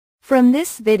From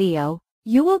this video,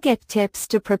 you will get tips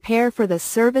to prepare for the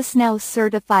ServiceNow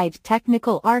Certified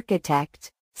Technical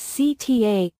Architect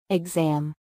 (CTA)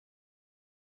 exam.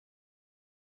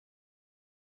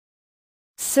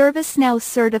 ServiceNow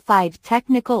Certified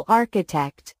Technical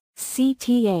Architect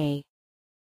 (CTA).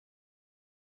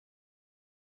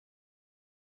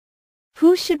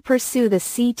 Who should pursue the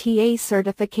CTA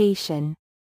certification?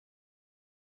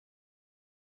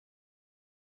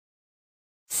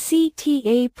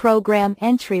 CTA Program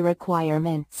Entry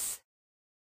Requirements.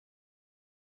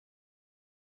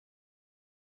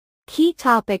 Key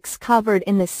topics covered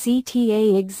in the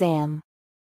CTA exam.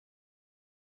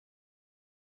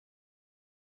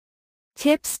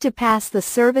 Tips to pass the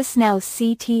ServiceNow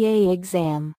CTA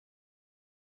exam.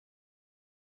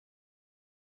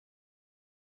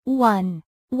 1.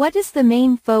 What is the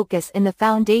main focus in the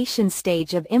foundation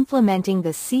stage of implementing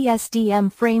the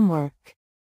CSDM framework?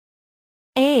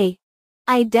 A.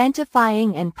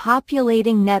 Identifying and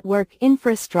populating network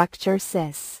infrastructure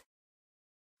 (SIS).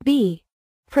 B.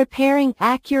 Preparing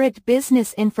accurate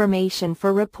business information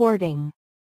for reporting.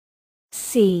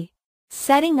 C.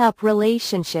 Setting up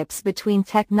relationships between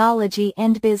technology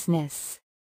and business.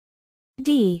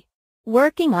 D.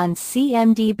 Working on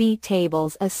CMDB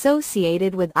tables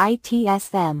associated with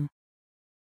ITSM.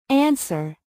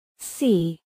 Answer: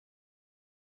 C.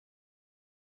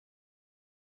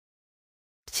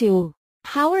 2.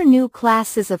 How are new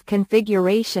classes of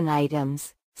configuration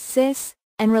items, SIS,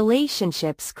 and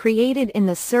relationships created in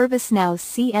the ServiceNow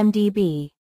CMDB?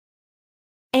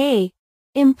 A.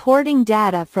 Importing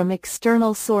data from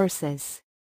external sources.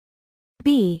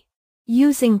 B.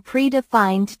 Using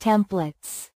predefined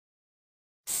templates.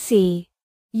 C.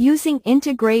 Using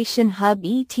Integration Hub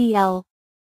ETL.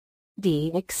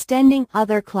 D. Extending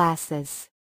other classes.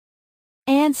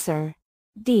 Answer: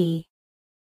 D.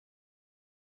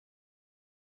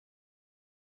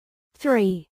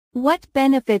 3. What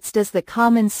benefits does the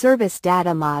Common Service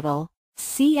Data Model,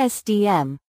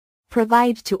 CSDM,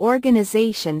 provide to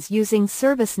organizations using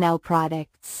ServiceNow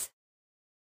products?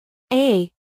 A.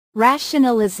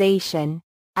 Rationalization,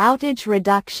 outage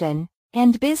reduction,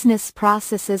 and business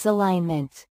processes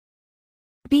alignment.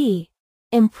 B.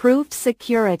 Improved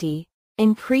security,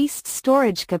 increased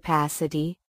storage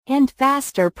capacity, and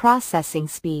faster processing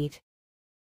speed.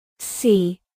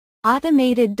 C.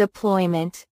 Automated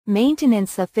deployment,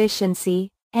 maintenance efficiency,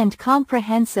 and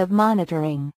comprehensive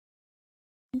monitoring.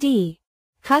 D.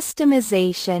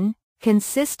 Customization,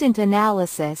 consistent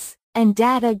analysis, and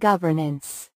data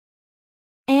governance.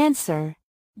 Answer: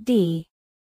 D.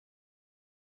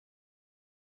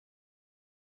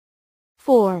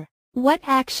 4. What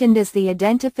action does the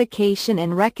Identification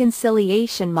and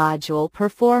Reconciliation module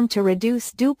perform to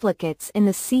reduce duplicates in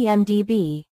the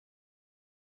CMDB?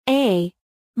 A.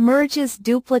 Merges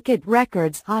duplicate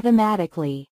records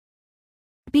automatically.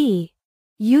 B.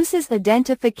 Uses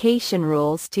identification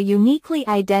rules to uniquely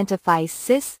identify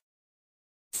SIS.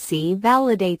 C.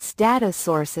 Validates data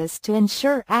sources to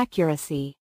ensure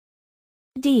accuracy.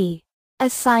 D.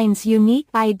 Assigns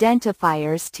unique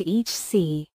identifiers to each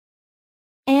C.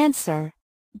 Answer: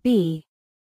 B.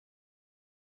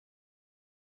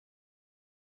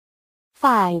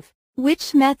 5.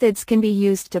 Which methods can be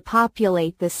used to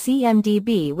populate the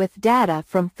CMDB with data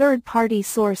from third-party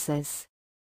sources?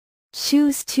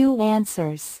 Choose 2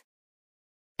 answers.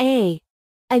 A.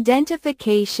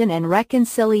 Identification and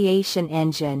Reconciliation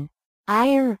Engine,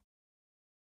 IR.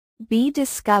 B.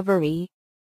 Discovery.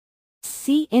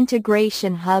 C.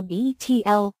 Integration Hub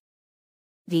ETL.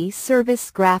 D.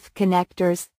 Service Graph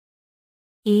Connectors.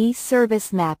 E.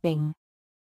 Service Mapping.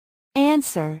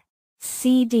 Answer: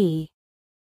 C. D.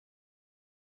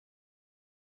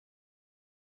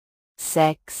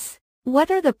 6.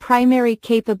 What are the primary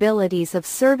capabilities of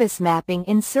service mapping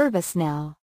in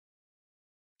ServiceNow?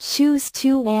 Choose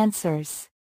 2 answers.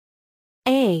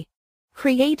 A.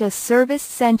 Create a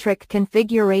service-centric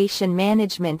configuration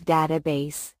management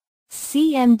database,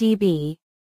 CMDB.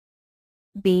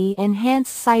 B. Enhance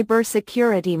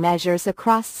cybersecurity measures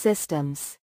across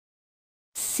systems.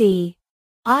 C.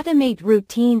 Automate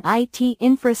routine IT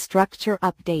infrastructure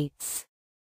updates.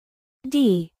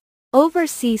 D.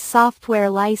 Oversee software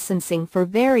licensing for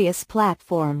various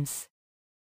platforms.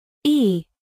 E.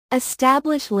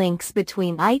 Establish links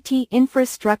between IT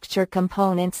infrastructure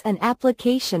components and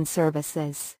application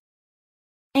services.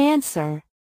 Answer: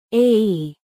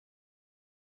 A.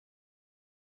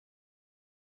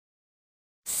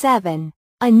 7.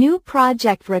 A new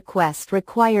project request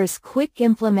requires quick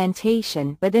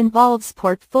implementation but involves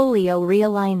portfolio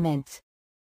realignment.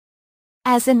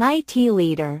 As an IT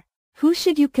leader, who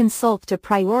should you consult to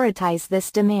prioritize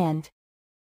this demand?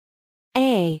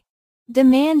 A.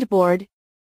 Demand Board,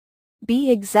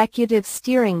 B. Executive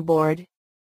Steering Board,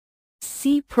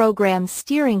 C. Program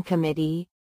Steering Committee,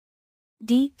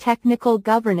 D. Technical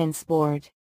Governance Board.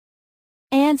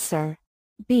 Answer: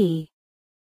 B.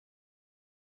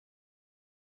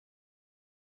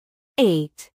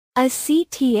 8. A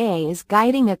CTA is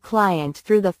guiding a client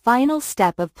through the final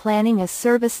step of planning a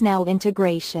ServiceNow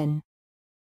integration.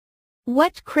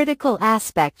 What critical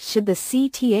aspects should the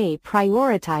CTA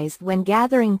prioritize when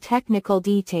gathering technical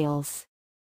details?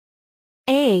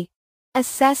 A.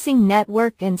 Assessing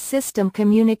network and system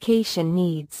communication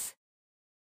needs.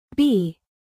 B.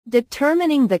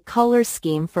 Determining the color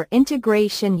scheme for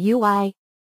integration UI.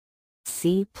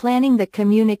 C. Planning the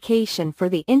communication for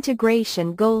the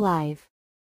integration go-live.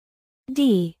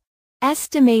 D.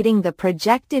 Estimating the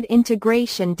projected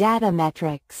integration data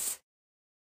metrics.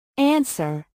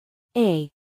 Answer: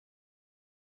 A.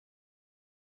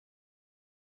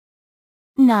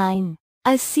 9.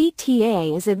 A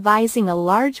CTA is advising a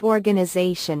large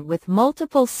organization with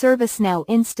multiple ServiceNow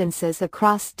instances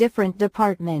across different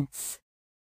departments.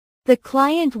 The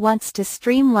client wants to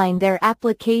streamline their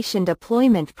application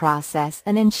deployment process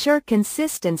and ensure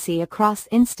consistency across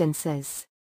instances.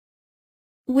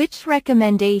 Which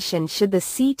recommendation should the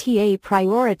CTA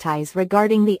prioritize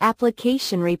regarding the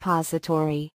application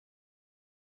repository?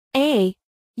 A.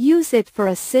 Use it for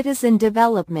a citizen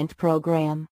development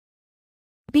program.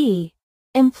 B.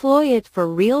 Employ it for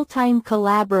real-time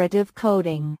collaborative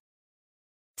coding.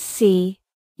 C.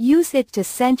 Use it to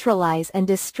centralize and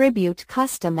distribute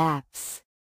custom apps.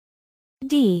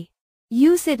 D.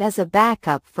 Use it as a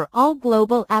backup for all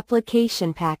global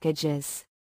application packages.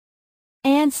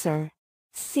 Answer: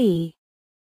 C.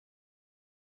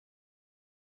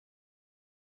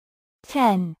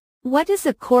 10. What is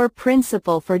a core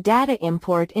principle for data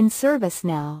import in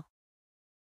ServiceNow?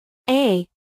 A.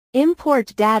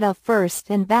 Import data first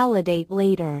and validate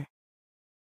later.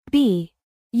 B.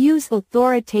 Use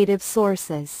authoritative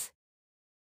sources.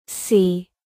 C.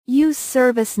 Use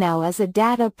ServiceNow as a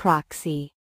data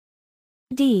proxy.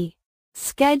 D.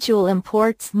 Schedule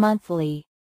imports monthly.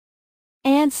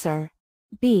 Answer: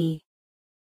 B.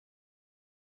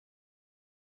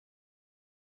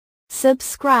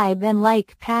 Subscribe and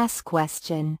like past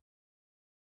question.